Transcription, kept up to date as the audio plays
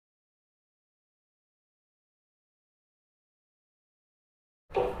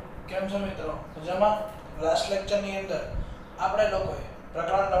કેમ છો મિત્રો? મજામાં? લાસ્ટ લેક્ચર ની અંદર આપણે લોકોએ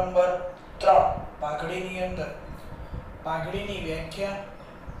પ્રકરણ નંબર 3 પાઘડીની અંદર પાઘડીની વ્યાખ્યા,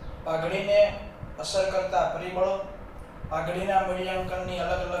 પાઘડીને અસર કરતા પરિબળો, પાઘડીના મૂલ્યાંકનની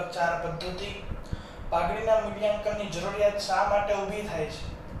અલગ અલગ 4 પદ્ધતિ, પાઘડીના મૂલ્યાંકનની જરૂરિયાત શા માટે ઊભી થાય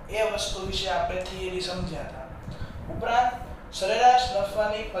છે એ વસ્તુ વિશે આપણે થિયરી સમજ્યા હતા. ઉપરાંત સરેરાશ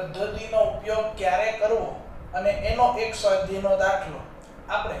નફાની પદ્ધતિનો ઉપયોગ ક્યારે કરવો અને એનો એક સ્વાધ્યાયનો દાખલો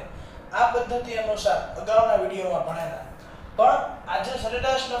આપણે આ પદ્ધતિ અનુસાર અગાઉના વિડિયોમાં ભણેલા. પણ આજે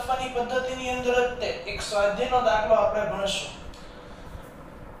સરેરાશ નફાની પદ્ધતિની અંદર જ તે એક સ્વાધ્યાયનો દાખલો આપણે ભણશું.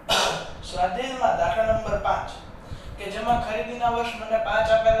 સ્વાધ્યાયમાં દાખલા નંબર 5 કે જેમાં ખરીદીના વર્ષ મને 5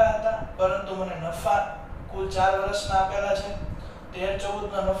 આપેલા હતા, પરંતુ મને નફા કુલ 4 વર્ષના આપેલા છે.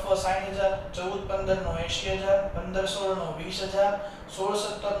 13-14 નો નફો 60,000, 14-15 નો 80,000, 15-16 નો 20,000,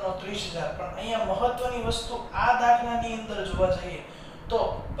 16-17 નો 30,000. પણ અહીંયા મહત્વની વસ્તુ આ દાખલાની અંદર જોવા જઈએ તો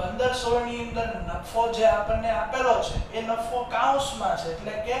 15-16 ની અંદર નફો જે આપણને આપેલો છે એ નફો કાઉન્સમાં છે,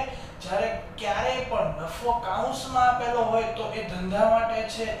 એટલે કે જ્યારે ક્યારેય પણ નફો કાઉન્સમાં આપેલો હોય તો એ ધંધા માટે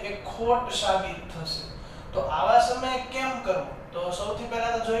છે એ ખોટ સાબિત થશે. તો આવા સમયે કેમ કરવું? તો સૌથી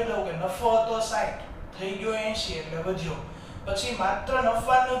પહેલા તો જોઈ લઉં કે નફો હતો 60, થઈ ગયો 80 એટલે વધ્યો. પછી માત્ર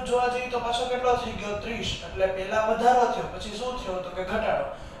નફાનું જોવા જઈએ તો પાછો કેટલો થઈ ગયો 30, એટલે પહેલા વધારો થયો, પછી શું થયો તો કે ઘટાડો.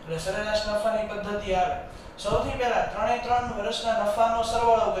 એટલે સરેરાશ નફાની પદ્ધતિ આવે. સૌથી પહેલા 3 વર્ષના નફાનો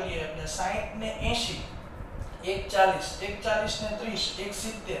સરવાળો કરીએ એટલે 60 ને 80 140 ને 30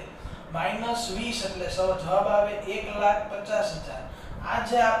 170 -20 એટલે જવાબ આવે 1,50,000. આ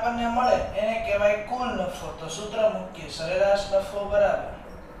જે આપણને મળે એને કહેવાય કુલ નફો. તો સૂત્ર મૂકીએ, સરેરાશ નફો બરાબર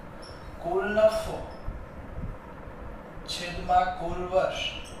કુલ નફો છેદમાં કુલ વર્ષ.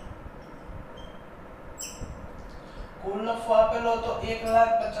 કુલ નફો આપેલો તો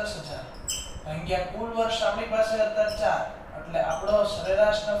 1,50,000 ભાગ્યા કુલ વર્ષ આપણી પાસે હતા 4, એટલે આપણો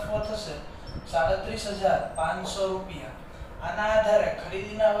સરેરાશ નફો થશે 37,500 રૂપિયા. આના આધારે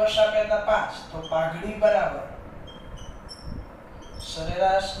ખરીદીના વર્ષ આપ્યા હતા 5, તો પાઘડી બરાબર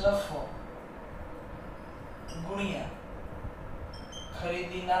સરેરાશ નફો ગુણ્યા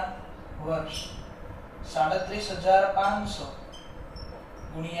ખરીદીના વર્ષ. 37,500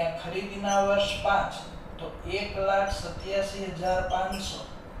 ગુણ્યા ખરીદીના વર્ષ 5 તો 1,87,500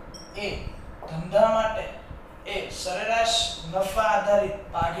 એ ધંધા માટે એ સરેરાશ નફા આધારિત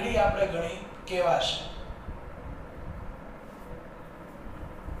પાઘડી આપણે ગણી કહેવાશે.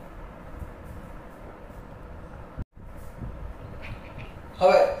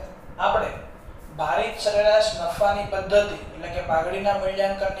 હવે આપણે ભારિત સરેરાશ નફાની પદ્ધતિ એટલે કે પાઘડીના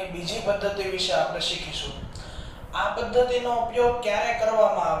મૂલ્યાંકનની બીજી પદ્ધતિ વિશે આપણે શીખીશું. આ પદ્ધતિનો ઉપયોગ ક્યારે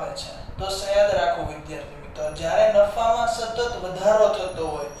કરવામાં આવે છે તો યાદ રાખો વિદ્યાર્થી મિત્રો, જ્યારે નફામાં સતત વધારો થતો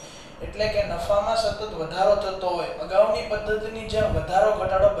હોય, એટલે કે નફામાં સતત વધારો થતો હોય, અગાઉની પદ્ધતિની જેમ વધારો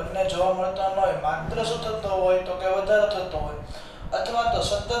ઘટાડો બંને જોવા મળતો ન હોય, માત્ર શું થતો હોય તો કે વધારો થતો હોય, અથવા તો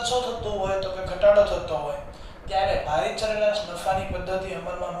સતત શું થતું હોય તો કે ઘટાડો થતો હોય, ત્યારે ભારિત સરેરાશ નફાની પદ્ધતિ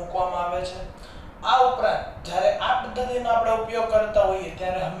અમલમાં મૂકવામાં આવે છે. આ ઉપરાંત જ્યારે આ પદ્ધતિનો આપણે ઉપયોગ કરતા હોઈએ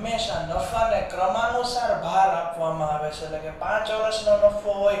ત્યારે હંમેશા નફાને ક્રમાનુસાર ભાર આપવામાં આવે છે, એટલે કે 5 વર્ષનો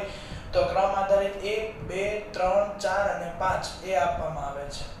નફો હોય તો ક્રમ આધારિત 1, 2, 3, 4 અને 5 એ આપવામાં આવે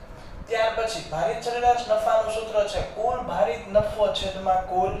છે. ત્યાર પછી ભારિત સરેરાશ નફાનું સૂત્ર છે કુલ ભારિત નફો છેદમાં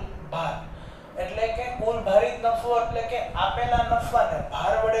કુલ ભાર. એટલે કે કુલ ભારિત નફો એટલે કે આપેલા નફાને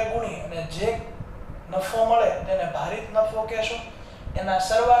ભાર વડે ગુણી અને જે નફો મળે તેને ભારિત નફો કહેશું, એના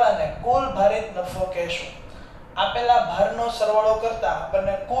સરવાળાને કુલ ભારિત નફો કહેશું. આપેલા ભારનો સરવાળો કરતા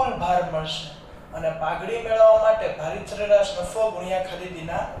આપણને કુલ ભાર મળશે અને પાઘડી મેળવવા માટે ભારિત સરેરાશ નફો ગુણ્યા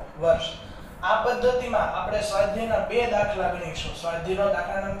ખરીદીના વર્ષ. આ પદ્ધતિમાં આપણે સ્વાધ્યાયના 2 દાખલા ગણીશું, સ્વાધ્યાયનો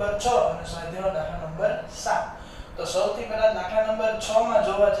દાખલા નંબર 6 અને સ્વાધ્યાયનો દાખલા નંબર 7. તો સૌથી પહેલા દાખલા નંબર 6 માં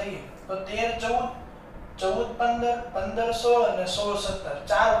જોવા જઈએ તો 13-14 14-15 15-16 અને 16-17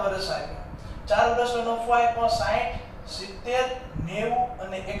 4 વર્ષ આવ્યા. 4 વર્ષનો નફો આપ્યો 60, 70, 90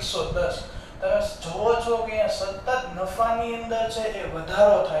 અને 110. તમે જોવો છો કે અહીંયા સતત નફાની અંદર છે એ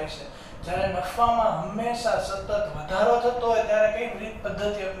વધારો થાય છે. જ્યારે નફામાં હંમેશા સતત વધારો થતો હોય ત્યારે કઈ રીત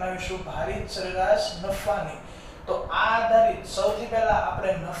પદ્ધતિ અપનાવીશું? ભારિત સરેરાશ નફાની. તો આ આધારિત સૌથી પહેલા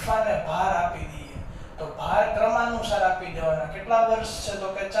આપણે નફાને ભાર આપી દઈએ. તો ભાર ક્રમાનુસાર આપી દેવાના. કેટલા વર્ષ છે તો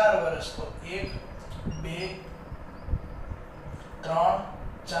કે 4 વર્ષ. તો 1, 2, 3,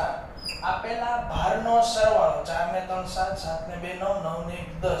 4 આપેલા ભારનો સરવાળો 4 ને 3 7, 7 ને 2 9, 9 ને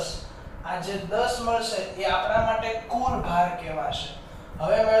 1 10. આ જે 10 મળશે એ આપણા માટે કુલ ભાર કહેવાશે.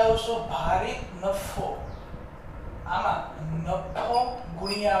 હવે મેળવશું ભારિત નફો. આમાં નફો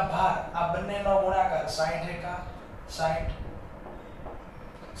ગુણ્યા ભાર, આ બંનેનો ગુણાકાર 60 એકા 60,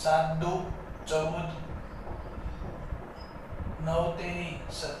 7 દુ 14, 9 તેરી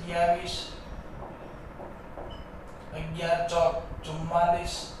 27, 11 ચોક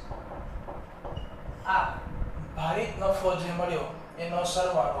 44. આ ભારિત નફો જે મળ્યો એનો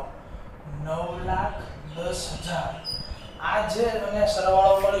સરવાળો 9,10,000. આ જે મને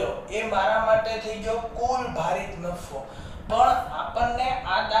સરવાળો મળ્યો એ મારા માટે થઈ ગયો કુલ ભારિત નફો. પણ આપણને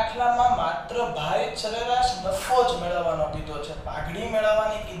આ દાખલામાં માત્ર ભારિત સરેરાશ નફો જ મેળવવાનો કીધો છે, પાઘડી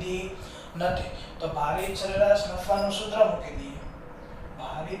મેળવવાની કીધી નથી. તો ભારિત સરેરાશ નફાનું સૂત્ર મૂકી દઈએ.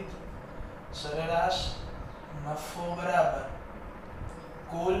 ભારિત સરેરાશ નફો બરાબર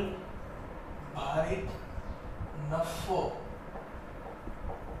કુલ ભારિત નફો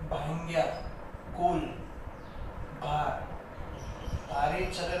ભાગ્યા કુલ ભાર. ભારિત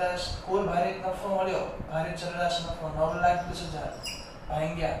સરેરાશ કુલ ભારિત નફો મળ્યો, ભારિત સરેરાશ નફો 9,10,000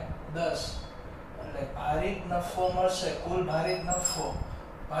 ભાગ્યા 10 એટલે ભારિત નફો મળશે. કુલ ભારિત નફો,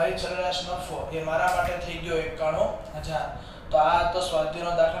 ભારિત સરેરાશ નફો એ મારા માટે થઈ ગયો 91,000. તો આ તો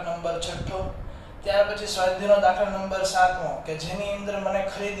સ્વાધ્યાયનો દાખલા નંબર 6. ત્યાર પછી સ્વાધ્યાયનો દાખલા નંબર 7મો કે જેની અંદર મને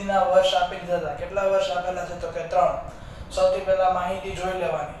ખરીદીના વર્ષ આપી દીધા હતા. કેટલા વર્ષ આપેલા છે તો કે 3. સૌથી પહેલા માહિતી જોઈ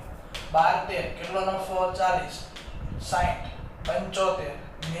લેવાની. 12 13 કેટલો નફો 40, 60, 75,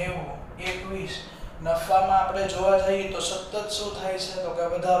 90, 21. નફામાં આપણે જોવા જઈએ તો સતત શું થાય છે તો કે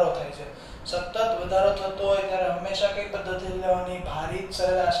વધારો થાય છે. સતત વધારો થતો હોય ત્યારે હંમેશા કઈ પદ્ધતિ લેવાની? ભારિત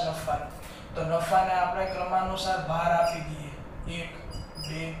સરેરાશ નફાની. તો નફાને આપણે ક્રમાનુસાર ભાર આપી દઈએ. 1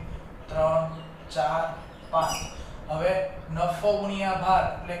 2 3 4 5. હવે નફો ગુણ્યા ભાર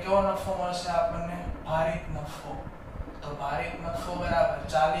એટલે કેવો નફો મળશે આપણને? ભારિત નફો. તો ભારિત નફો બરાબર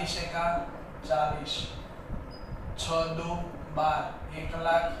 40 એકા 40, 6 દુ 12,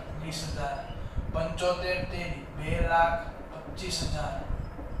 1,20,000, 75 તેરી 2,25,000,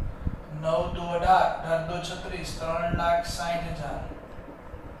 9 દુ 18, 18 દુ 36, 3,60,000,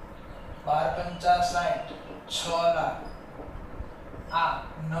 12 પંચા 60, 6 લાખ. આ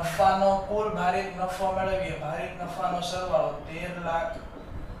નફાનો કુલ ભારિત નફો મેળવીએ. ભારિત નફાનો સરવાળો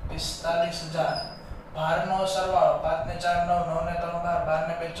 13,45,000. ભારનો સરવાળો 5 ને 4 9, 9 ને 3 12, 12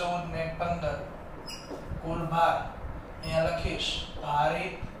 ને 2 14 ને 15. કુલ ભાર અહીંયા લખીશ.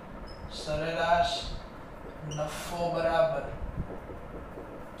 ભારિત સરેરાશ નફો બરાબર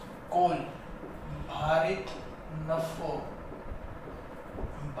કુલ ભારિત નફો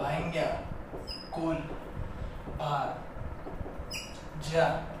ભાગ્યા કુલ ભાર.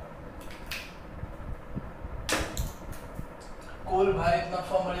 જ્યાં કુલ ભારિત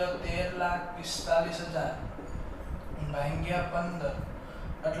નફો મળ્યો 13,45,000 ભાગ્યા 15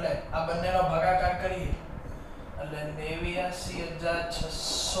 એટલે આ બંનેનો ભાગાકાર કરીએ એટલે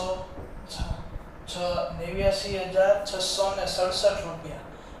 89,667 રૂપિયા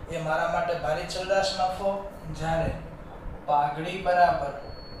એ મારા માટે ભારિત સરેરાશ નફો. જ્યારે પાઘડી બરાબર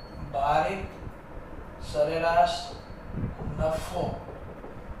ભારિત સરેરાશ નફો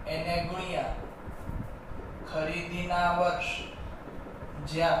એને ગુણ્યા ખરીદીના વર્ષ.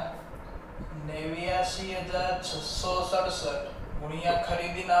 જ્યાં 89,667 ગુણ્યા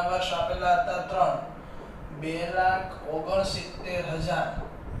ખરીદીના વર્ષ આપેલા હતા 3, 2,69,000.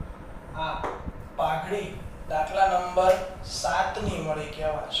 આ પાઘડી દાખલા નંબર 7 ની મળી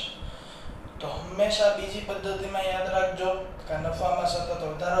કહેવાશે. તો હંમેશા બીજી પદ્ધતિમાં યાદ રાખજો કે નફામાં સતત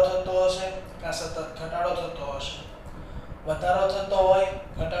વધારો થતો હશે કે સતત ઘટાડો થતો હશે. વધારો થતો હોય,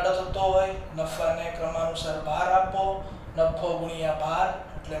 ઘટાડો થતો હોય, નફાને ક્રમાનુસાર ભાર આપો. નફો ગુણ્યા ભાર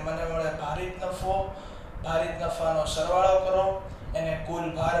એટલે મને મળે ભારિત નફો. ભારિત નફાનો સરવાળો કરો, એને કુલ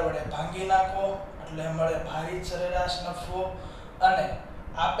ભાર વડે ભાંગી નાખો એટલે મળે ભારિત સરેરાશ નફો. અને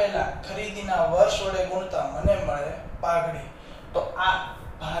આપેલા ખરીદીના વર્ષ વડે ગુણતા મને મળે પાઘડી. તો આ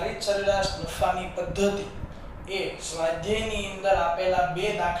ભારિત સરેરાશ નફાની પદ્ધતિ એ સ્વાધ્યાયની અંદર આપેલા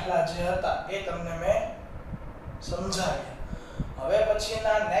 2 દાખલા જે હતા એ તમને મેં સમજાવ્યા. હવે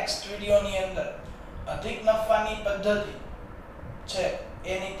પછીના નેક્સ્ટ વિડિયોની અંદર અધિક નફાની પદ્ધતિ છે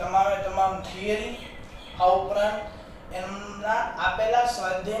એની તમામે તમામ થિયરી આ ઉપરાંત એમના આપેલા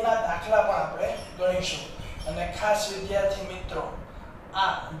સ્વાધ્યાયના દાખલા પણ આપણે ગણીશું. અને ખાસ વિદ્યાર્થી મિત્રો,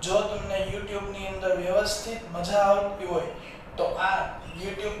 આ જો તમને YouTube ની અંદર વ્યવસ્થિત મજા આવતી હોય તો આ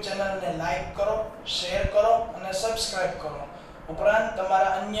YouTube ચેનલને લાઈક કરો, શેર કરો અને સબસ્ક્રાઇબ કરો. ઉપરાંત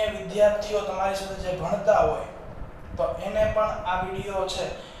તમારા અન્ય વિદ્યાર્થીઓ તમારી સાથે જે ભણતા હોય તો એને પણ આ વિડિયો છે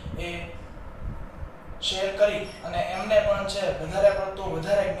એ શેર કરી અને એમને પણ છે વધારે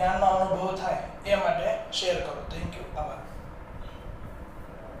જ્ઞાનનો અનુભવ થાય એ માટે શેર કરો. Thank you. આભાર.